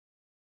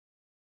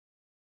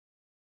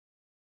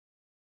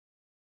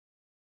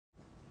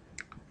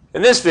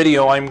In this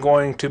video, I'm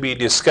going to be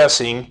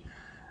discussing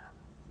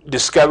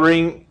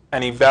discovering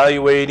and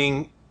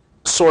evaluating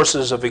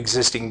sources of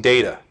existing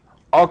data.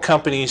 All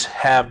companies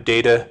have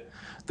data.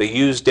 They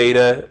use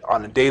data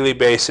on a daily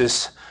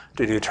basis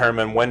to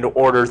determine when to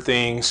order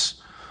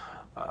things,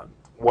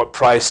 what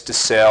price to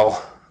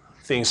sell,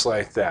 things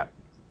like that.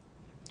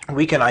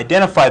 We can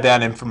identify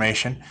that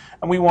information,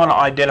 and we want to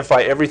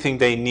identify everything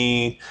they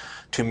need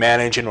to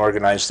manage and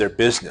organize their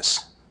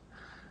business.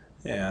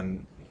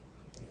 And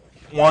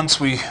once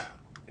we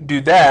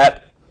do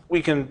that,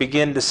 we can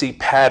begin to see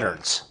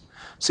patterns,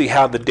 see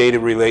how the data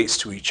relates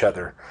to each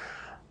other,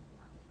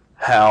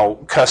 how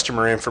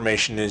customer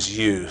information is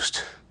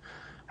used,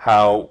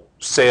 how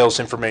sales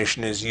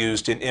information is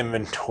used in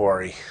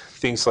inventory,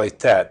 things like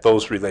that,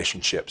 those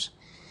relationships.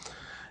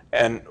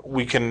 And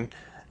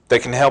they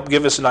can help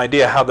give us an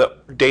idea how the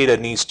data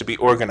needs to be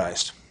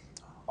organized.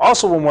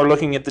 Also, when we're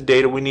looking at the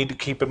data, we need to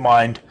keep in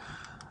mind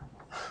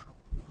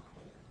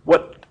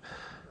what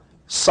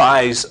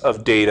size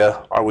of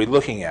data are we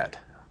looking at.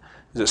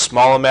 Is it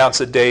small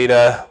amounts of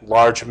data,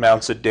 large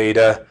amounts of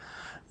data?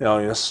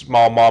 A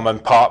small mom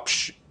and pop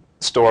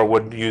store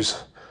would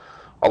use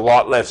a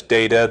lot less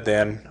data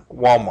than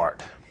Walmart.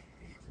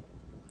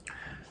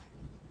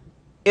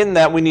 In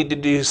that, we need to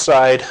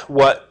decide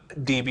what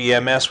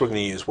DBMS we're going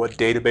to use, what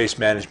database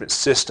management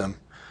system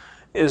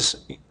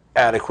is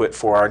adequate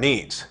for our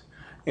needs.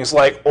 Things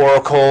like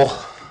Oracle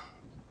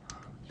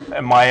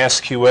and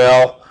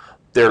MySQL,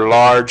 they're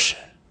large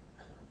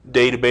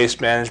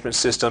database management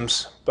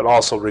systems, but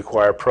also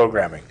require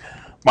programming.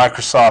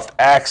 Microsoft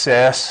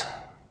Access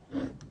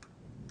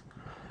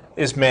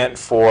is meant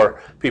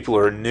for people who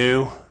are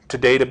new to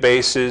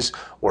databases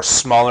or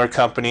smaller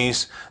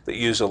companies that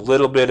use a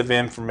little bit of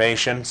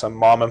information, some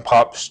mom and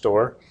pop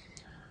store,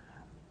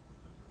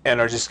 and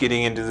are just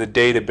getting into the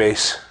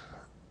database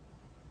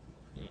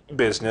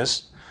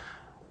business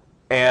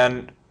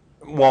and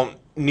won't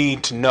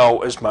need to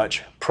know as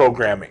much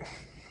programming.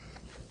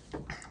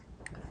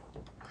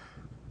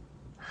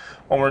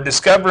 When we're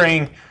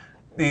discovering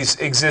these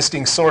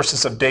existing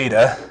sources of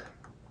data,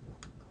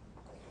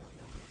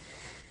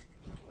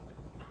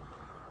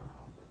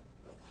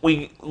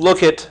 we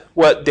look at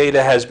what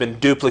data has been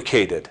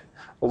duplicated.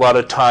 A lot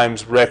of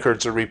times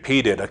records are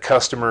repeated. A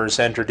customer is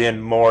entered in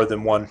more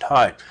than one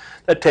time.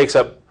 That takes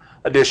up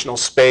additional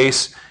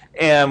space,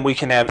 and we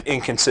can have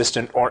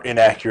inconsistent or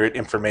inaccurate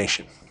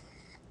information.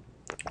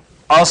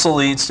 Also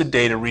leads to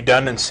data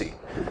redundancy,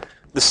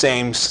 the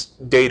same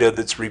data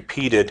that's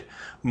repeated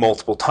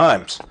multiple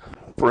times.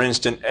 For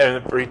instance,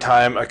 every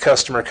time a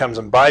customer comes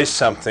and buys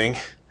something,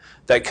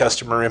 that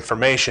customer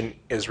information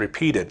is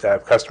repeated.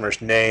 That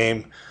customer's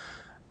name,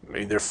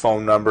 maybe their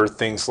phone number,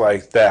 things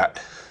like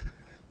that,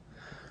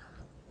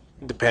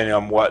 depending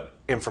on what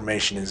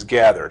information is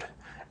gathered.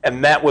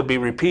 And that would be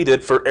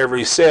repeated for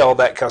every sale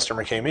that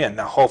customer came in.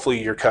 Now,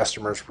 hopefully your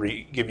customers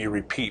give you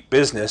repeat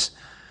business,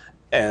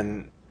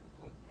 and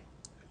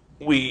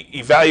we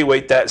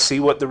evaluate that,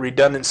 see what the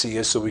redundancy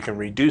is so we can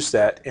reduce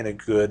that in a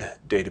good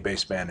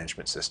database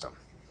management system.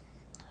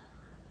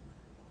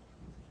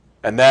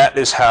 And that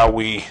is how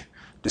we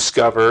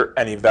discover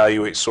and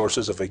evaluate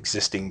sources of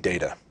existing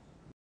data.